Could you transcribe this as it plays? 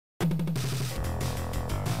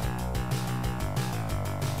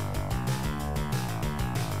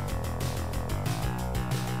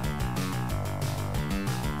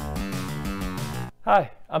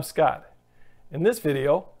Hi, I'm Scott. In this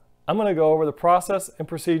video, I'm going to go over the process and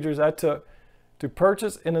procedures I took to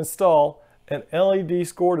purchase and install an LED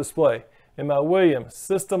score display in my WMS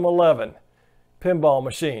Sys11 Pinball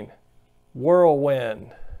Machine,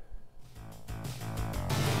 Whirlwind.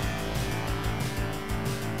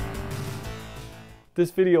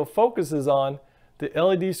 This video focuses on the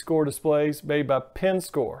LED score displays made by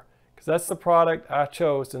PinScore, because that's the product I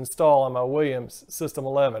chose to install on my WMS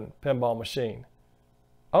Sys11 Pinball Machine.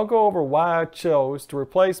 I'll go over why I chose to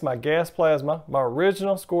replace my gas plasma, my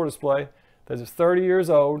original score display that is 30 years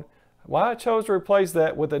old, why I chose to replace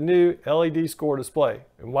that with a new LED score display,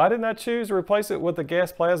 and why didn't I choose to replace it with a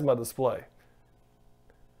gas plasma display.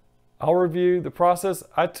 I'll review the process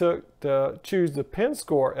I took to choose the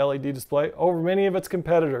PinScore LED display over many of its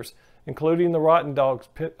competitors, including the Rottendog's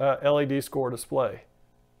LED score display.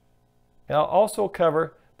 And I'll also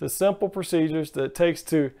cover the simple procedures that it takes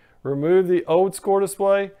to remove the old score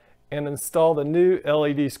display and install the new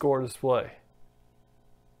LED score display.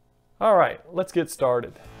 All right, let's get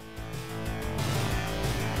started.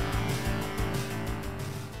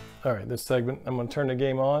 All right, this segment, I'm going to turn the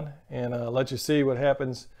game on and let you see what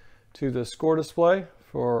happens to the score display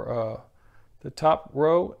for the top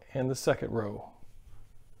row and the second row.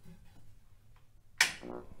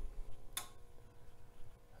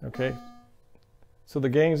 Okay, so the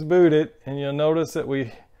game's booted, and you'll notice that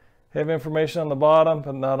we have information on the bottom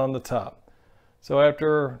but not on the top. So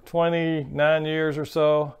after 29 years or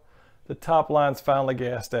so, the top line's finally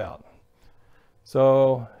gassed out.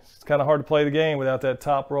 So it's kind of hard to play the game without that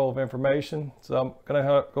top row of information. So I'm going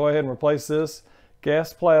to go ahead and replace this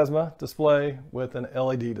gas plasma display with an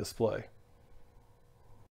LED display.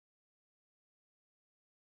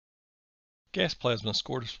 Gas plasma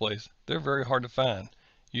score displays, they're very hard to find.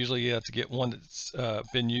 Usually you have to get one that's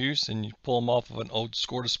been used and you pull them off of an old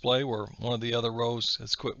score display where one of the other rows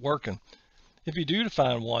has quit working. If you do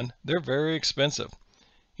find one, they're very expensive.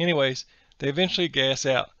 Anyways, they eventually gas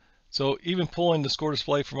out. So even pulling the score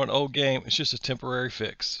display from an old game is just a temporary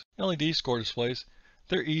fix. LED score displays,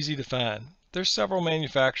 they're easy to find. There's several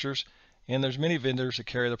manufacturers and there's many vendors that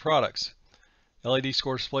carry the products. LED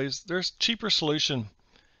score displays, there's a cheaper solution,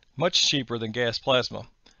 much cheaper than gas plasma.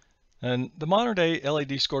 And the modern day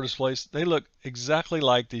LED score displays, they look exactly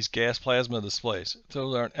like these gas plasma displays, so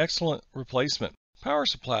they're an excellent replacement. Power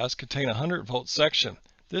supplies contain a 100-volt section.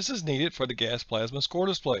 This is needed for the gas plasma score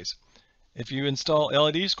displays. If you install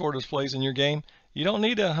LED score displays in your game, you don't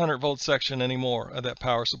need a 100-volt section anymore of that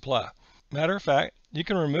power supply. Matter of fact, you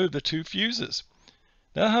can remove the two fuses.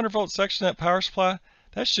 That 100-volt section of that power supply,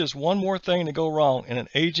 that's just one more thing to go wrong in an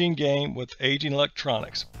aging game with aging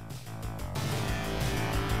electronics.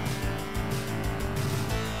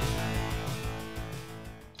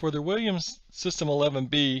 For the WMS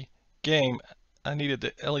Sys11B game I needed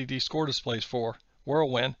the LED score displays for,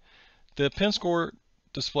 Whirlwind, the PinScore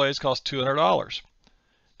displays cost $200.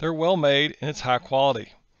 They're well made and it's high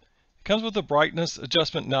quality. It comes with a brightness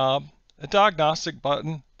adjustment knob, a diagnostic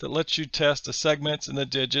button that lets you test the segments and the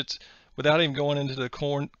digits without even going into the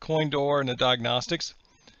coin door and the diagnostics.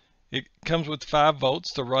 It comes with 5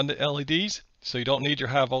 volts to run the LEDs, so you don't need your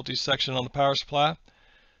high voltage section on the power supply.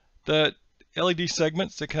 The LED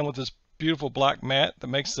segments that come with this beautiful black mat that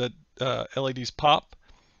makes the LEDs pop.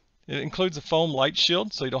 It includes a foam light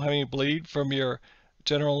shield so you don't have any bleed from your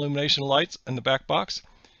general illumination lights in the back box.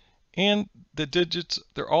 And the digits,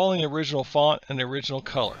 they're all in the original font and the original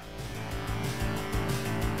color.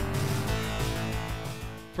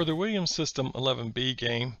 For the WMS Sys11B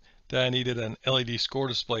game that I needed an LED score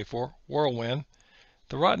display for, Whirlwind,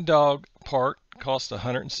 the Rottendog part cost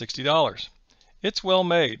 $160. It's well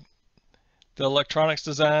made. The electronics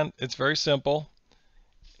design, it's very simple.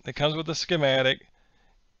 It comes with a schematic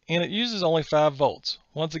and it uses only 5 volts.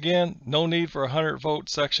 Once again, no need for a 100-volt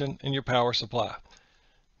section in your power supply.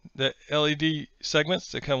 The LED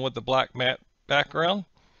segments that come with the black matte background,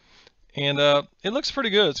 and it looks pretty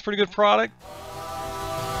good. It's a pretty good product.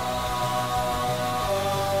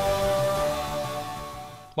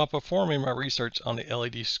 While performing my research on the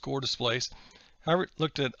LED score displays, I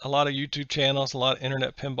looked at a lot of YouTube channels, a lot of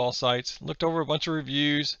internet pinball sites, looked over a bunch of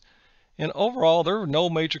reviews, and overall there were no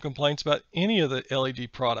major complaints about any of the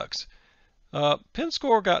LED products.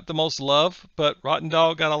 PinScore got the most love, but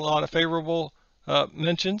Rottendog got a lot of favorable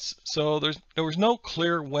mentions, so there was no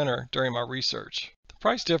clear winner during my research. The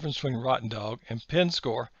price difference between Rottendog and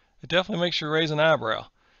PinScore, it definitely makes you raise an eyebrow.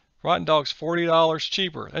 Rottendog's $40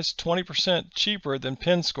 cheaper. That's 20% cheaper than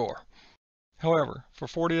PinScore. However, for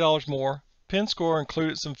 $40 more, PinScore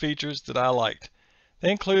included some features that I liked.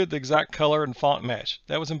 They included the exact color and font match.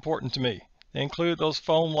 That was important to me. They included those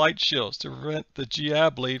foam light shields to prevent the GI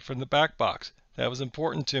bleed from the back box. That was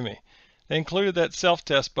important to me. They included that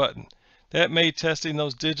self-test button. That made testing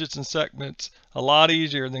those digits and segments a lot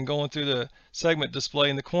easier than going through the segment display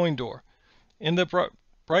in the coin door. In the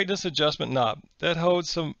brightness adjustment knob, that holds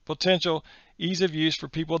some potential ease of use for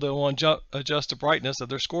people that want to adjust the brightness of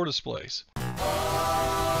their score displays.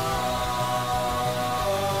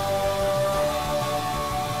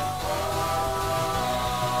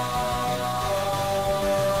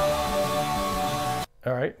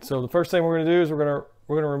 All right, so the first thing we're going to do is we're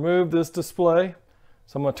going to remove this display.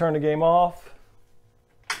 So I'm going to turn the game off.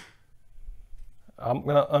 I'm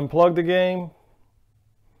going to unplug the game,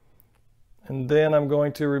 and then I'm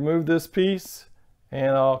going to remove this piece, and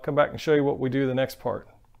I'll come back and show you what we do the next part.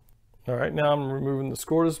 All right, now I'm removing the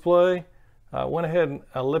score display. I went ahead and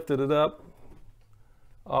I lifted it up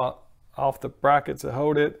off the brackets that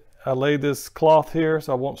hold it. I laid this cloth here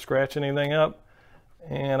so I won't scratch anything up,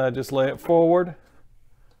 and I just lay it forward.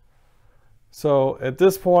 So at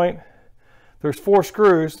this point, there's 4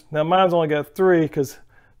 screws. Now mine's only got 3 because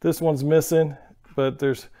this one's missing, but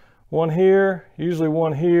there's one here, usually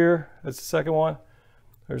one here. That's the second one.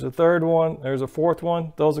 There's a third one, there's a fourth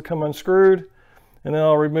one. Those will come unscrewed. And then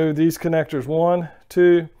I'll remove these connectors, 1,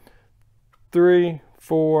 2, 3,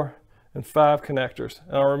 4, and 5 connectors.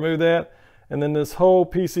 And I'll remove that. And then this whole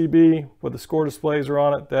PCB with the score displays are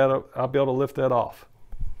on it, I'll be able to lift that off.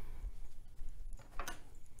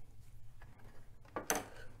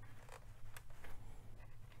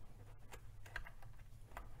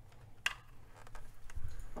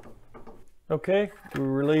 Okay, we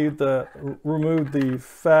removed the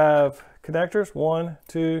 5 connectors, 1,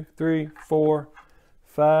 2, 3, 4,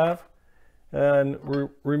 5, and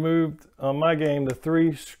removed on my game the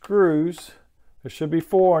 3 screws. There should be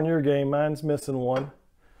 4 on your game, mine's missing 1.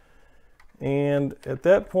 And at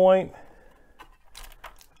that point,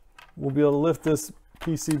 we'll be able to lift this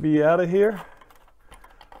PCB out of here.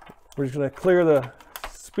 We're just going to clear the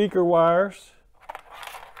speaker wires.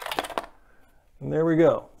 And there we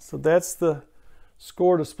go. So that's the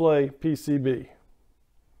score display PCB.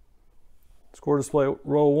 Score display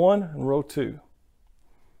row 1 and row 2.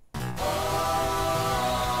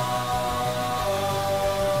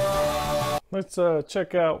 Let's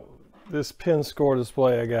check out this PinScore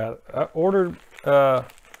display I got. I ordered my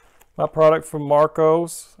product from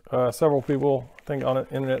Marco's. Several people I think on the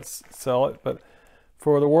internet sell it, but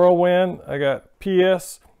for the Whirlwind, I got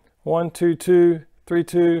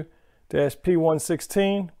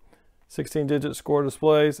PS12232-P116, 16-digit score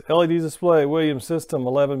displays, LED display, WMS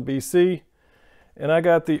Sys11B Pinball, and I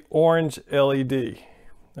got the orange LED.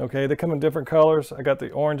 Okay, they come in different colors. I got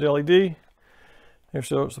the orange LED. Here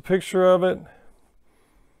shows a picture of it.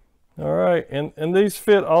 All right, and these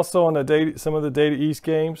fit also on the some of the DataEast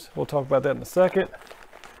games. We'll talk about that in a second.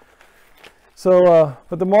 So,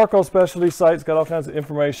 but the Marco specialty site's got all kinds of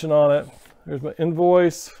information on it. There's my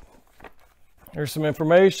invoice. There's some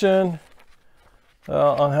information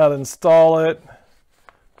on how to install it.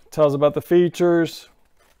 It tells about the features.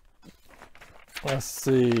 Let's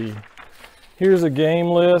see. Here's a game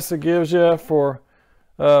list it gives you for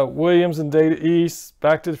Williams and DataEast,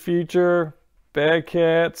 Back to the Future, Bad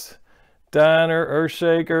Cats, Diner,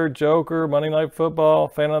 Earthshaker, Joker, Monday Night Football,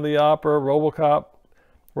 Phantom of the Opera, Robocop,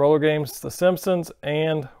 Rollergames, The Simpsons,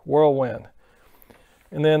 and Whirlwind.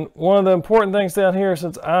 And then one of the important things down here,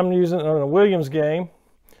 since I'm using it on a Williams game,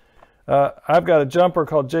 I've got a jumper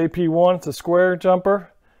called JP1. It's a square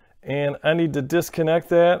jumper, and I need to disconnect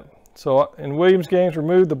that. So in Williams games,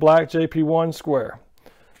 remove the black JP1 square.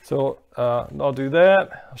 So I'll do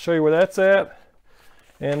that. I'll show you where that's at,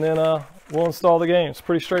 and then we'll install the game. It's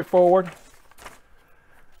pretty straightforward.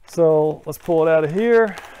 So let's pull it out of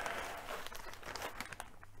here.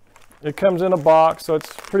 It comes in a box, so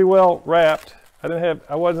it's pretty well wrapped.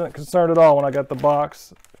 I wasn't concerned at all when I got the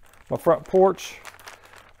box. My front porch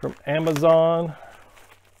from Amazon.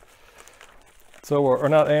 So, or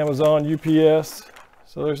not Amazon, UPS.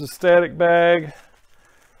 So there's a static bag,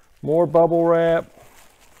 more bubble wrap.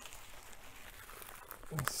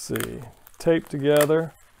 Let's see, taped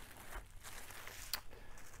together.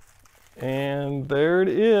 And there it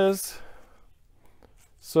is.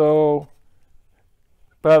 So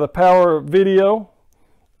by the power video,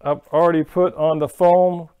 I've already put on the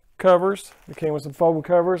foam covers. It came with some foam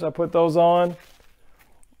covers. I put those on.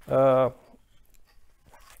 By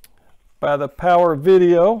the power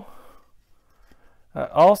video,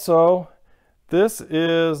 also, this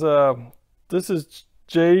is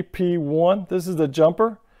JP1. This is the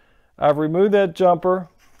jumper. I've removed that jumper,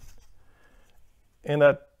 and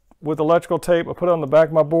I with electrical tape. I put it on the back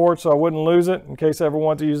of my board so I wouldn't lose it in case I ever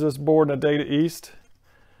want to use this board in a DataEast.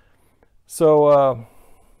 So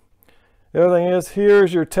the other thing is,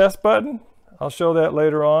 here's your test button. I'll show that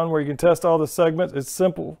later on, where you can test all the segments. It's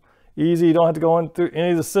simple, easy. You don't have to go in through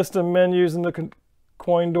any of the system menus in the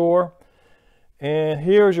coin door. And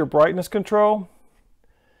here's your brightness control.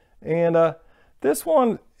 And this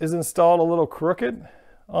one is installed a little crooked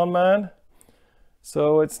on mine,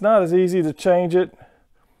 so it's not as easy to change it.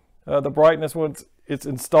 The brightness once it's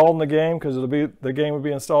installed in the game, because the game would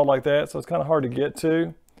be installed like that, so it's kind of hard to get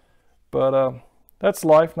to. But that's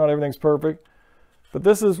life. Not everything's perfect. But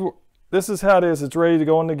this is how it is. It's ready to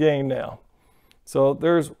go in the game now. So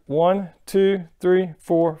there's 1, 2, 3,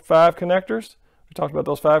 4, 5 connectors. We talked about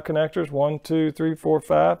those 5 connectors. 1, 2, 3, 4,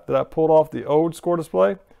 5 that I pulled off the old score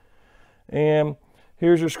display. And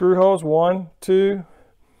here's your screw holes, 1, 2,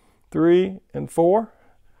 3, and 4.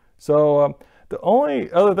 So the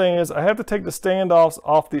only other thing is I have to take the standoffs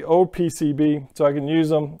off the old PCB so I can use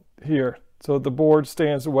them here. So the board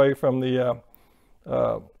stands away from the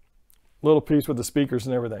little piece with the speakers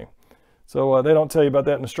and everything. So they don't tell you about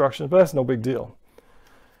that in instructions, but that's no big deal.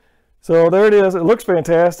 So there it is. It looks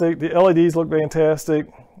fantastic. The LEDs look fantastic.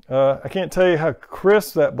 I can't tell you how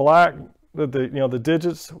crisp that black, the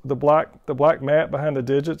digits, the black mat behind the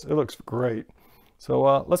digits. It looks great.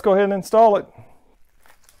 So let's go ahead and install it.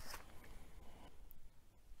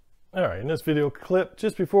 All right, in this video clip,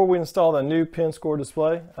 just before we install the new PinScore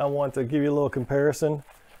display, I want to give you a little comparison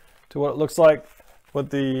to what it looks like with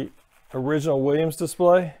the original Williams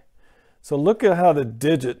display. So look at how the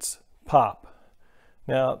digits pop.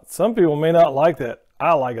 Now, some people may not like that.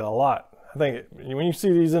 I like it a lot. I think when you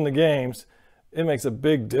see these in the games, it makes a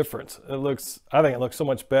big difference. I think it looks so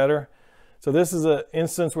much better. So this is an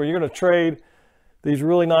instance where you're going to trade these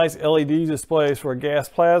really nice LED displays for a gas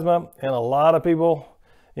plasma, and a lot of people,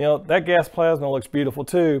 that gas plasma looks beautiful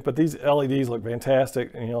too, but these LEDs look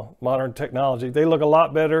fantastic. Modern technology, they look a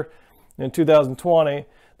lot better in 2020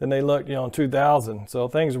 than they looked, in 2000. So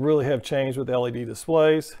things really have changed with LED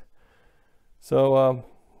displays. So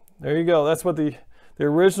there you go. That's what the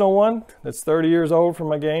original one, that's 30 years old from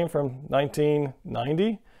my game from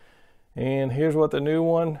 1990. And here's what the new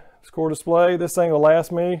one, score display. This thing will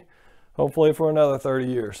last me hopefully for another 30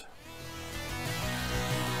 years.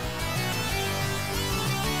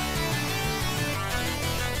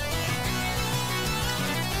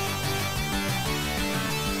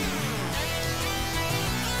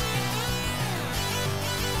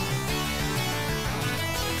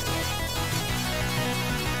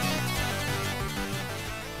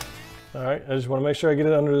 All right, I just want to make sure I get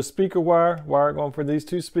it under the speaker wire going for these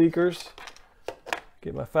 2 speakers.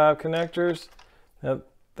 Get my 5 connectors. Now,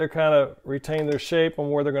 they're kind of retain their shape on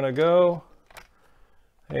where they're going to go.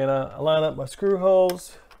 And I line up my screw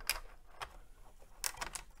holes.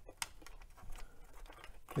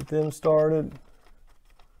 Get them started.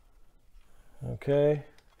 Okay.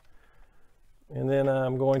 And then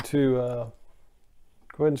I'm going to go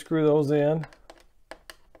ahead and screw those in.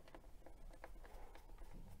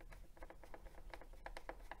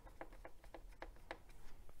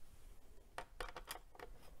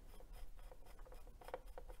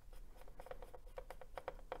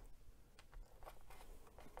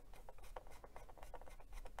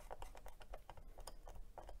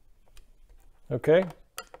 Okay,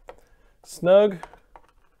 snug,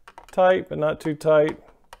 tight, but not too tight.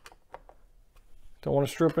 Don't want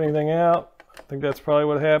to strip anything out. I think that's probably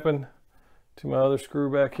what happened to my other screw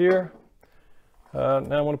back here. Now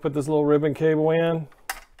I want to put this little ribbon cable in.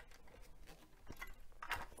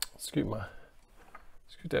 Scoot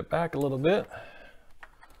that back a little bit.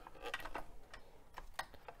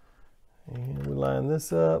 And we line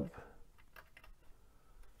this up.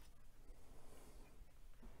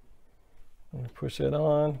 Push it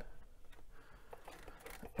on.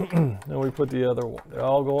 Then we put the other one.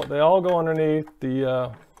 They all go underneath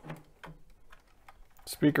the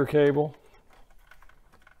speaker cable.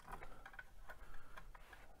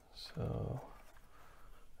 So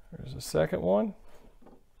there's a second one.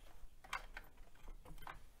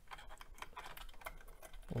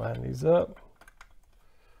 Line these up.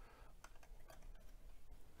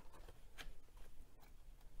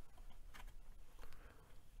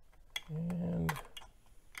 And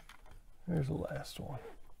there's the last one.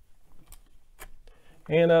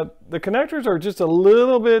 And the connectors are just a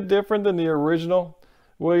little bit different than the original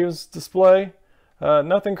Williams display.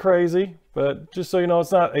 Nothing crazy, but just so you know,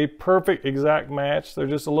 it's not a perfect exact match. They're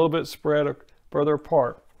just a little bit spread further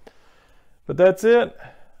apart. But that's it.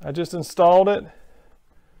 I just installed it.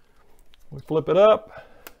 We flip it up.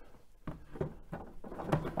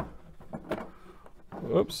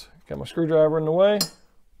 Oops, got my screwdriver in the way.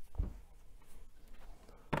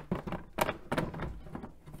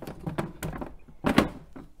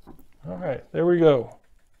 All right, there we go.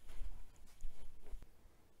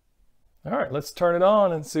 All right, let's turn it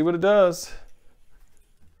on and see what it does.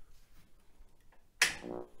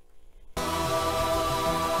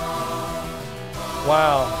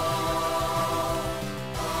 Wow.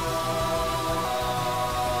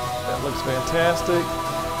 That looks fantastic.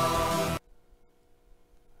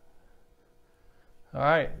 All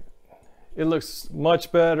right, it looks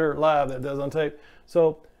much better live than it does on tape.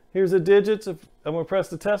 So here's the digits. I'm gonna press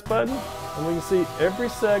the test button and we can see every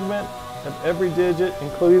segment of every digit,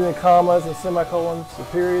 including the commas and semicolons, the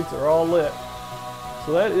periods are all lit.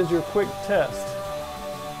 So that is your quick test.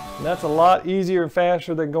 And that's a lot easier and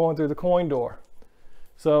faster than going through the coin door.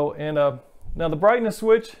 So, and now the brightness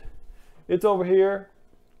switch, it's over here.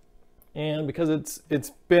 And because it's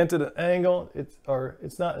bent at an angle, it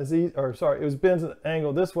was bent at an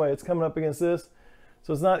angle this way, it's coming up against this.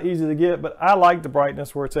 So it's not easy to get, but I like the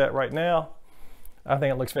brightness where it's at right now. I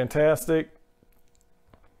think it looks fantastic.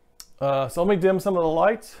 So let me dim some of the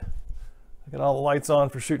lights. I got all the lights on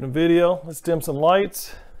for shooting a video. Let's dim some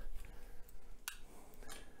lights.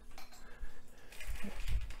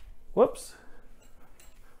 Whoops.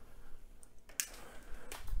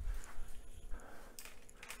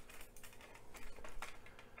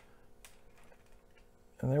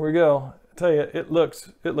 And there we go. I tell you, it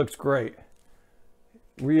looks great.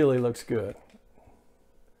 Really looks good.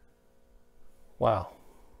 Wow.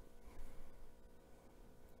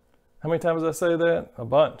 How many times did I say that? A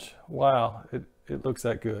bunch. Wow, it looks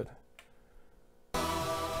that good.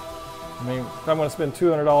 I mean, if I'm going to spend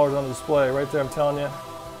 $200 on the display, right there, I'm telling you,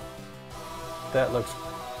 that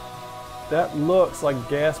looks like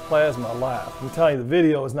gas plasma live. I'm telling you, the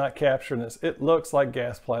video is not capturing this. It looks like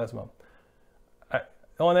gas plasma.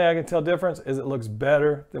 The only thing I can tell difference is it looks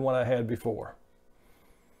better than what I had before.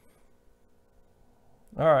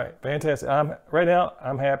 All right, fantastic. Right now,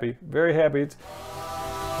 I'm happy, very happy.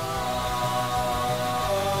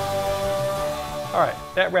 All right,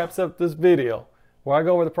 that wraps up this video where I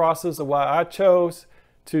go over the process of why I chose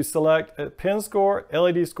to select a PinScore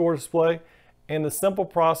LED score display and the simple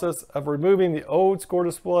process of removing the old score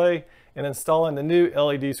display and installing the new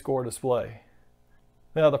LED score display.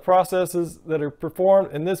 Now the processes that are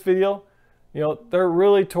performed in this video, they're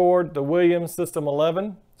really toward the WMS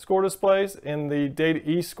Sys11 score displays and the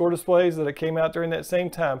DataEast score displays that came out during that same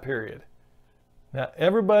time period. Now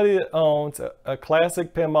everybody that owns a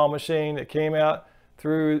classic pinball machine that came out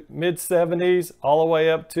through mid-70s all the way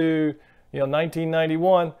up to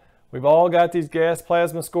 1991, we've all got these gas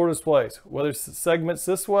plasma score displays. Whether it's the segments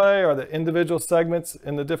this way or the individual segments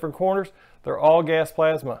in the different corners, they're all gas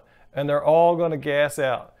plasma. And they're all going to gas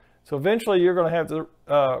out. So eventually you're going to have to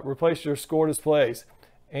replace your score displays.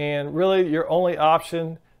 And really your only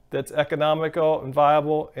option that's economical and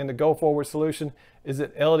viable in the go-forward solution is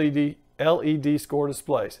an LED score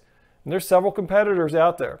displays. And there's several competitors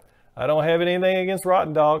out there. I don't have anything against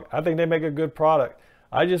Rottendog. I think they make a good product.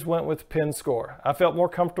 I just went with PinScore. I felt more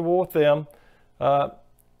comfortable with them.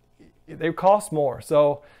 They cost more.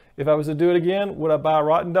 So if I was to do it again, would I buy a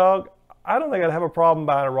Rottendog? I don't think I'd have a problem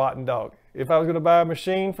buying a Rottendog. If I was going to buy a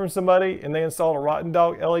machine from somebody and they installed a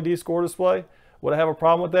Rottendog LED score display, would I have a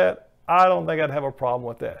problem with that? I don't think I'd have a problem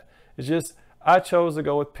with that. It's just, I chose to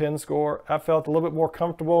go with PinScore. I felt a little bit more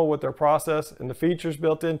comfortable with their process and the features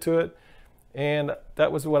built into it. And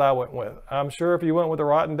that was what I went with. I'm sure if you went with a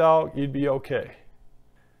Rottendog, you'd be okay.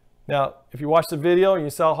 Now, if you watched the video and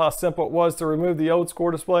you saw how simple it was to remove the old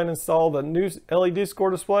score display and install the new LED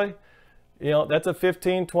score display, that's a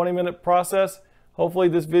 15-20 minute process. Hopefully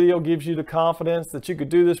this video gives you the confidence that you could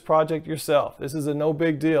do this project yourself. This is a no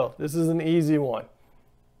big deal. This is an easy one.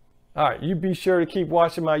 All right, you be sure to keep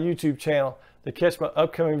watching my YouTube channel to catch my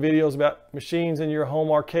upcoming videos about machines in your home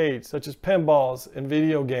arcades, such as pinballs and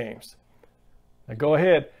video games. Now go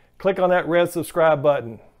ahead, click on that red subscribe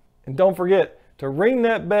button. And don't forget to ring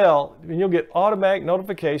that bell and you'll get automatic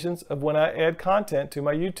notifications of when I add content to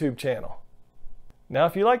my YouTube channel. Now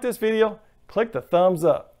if you like this video, click the thumbs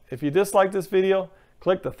up. If you dislike this video,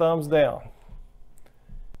 click the thumbs down.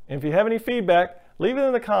 And if you have any feedback, leave it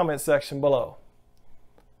in the comments section below.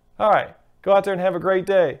 All right, go out there and have a great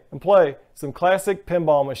day and play some classic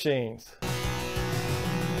pinball machines.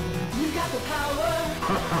 You got the power.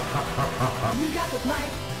 You got the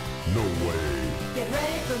might. No way. Get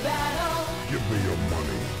ready for battle. Give me your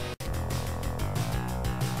money.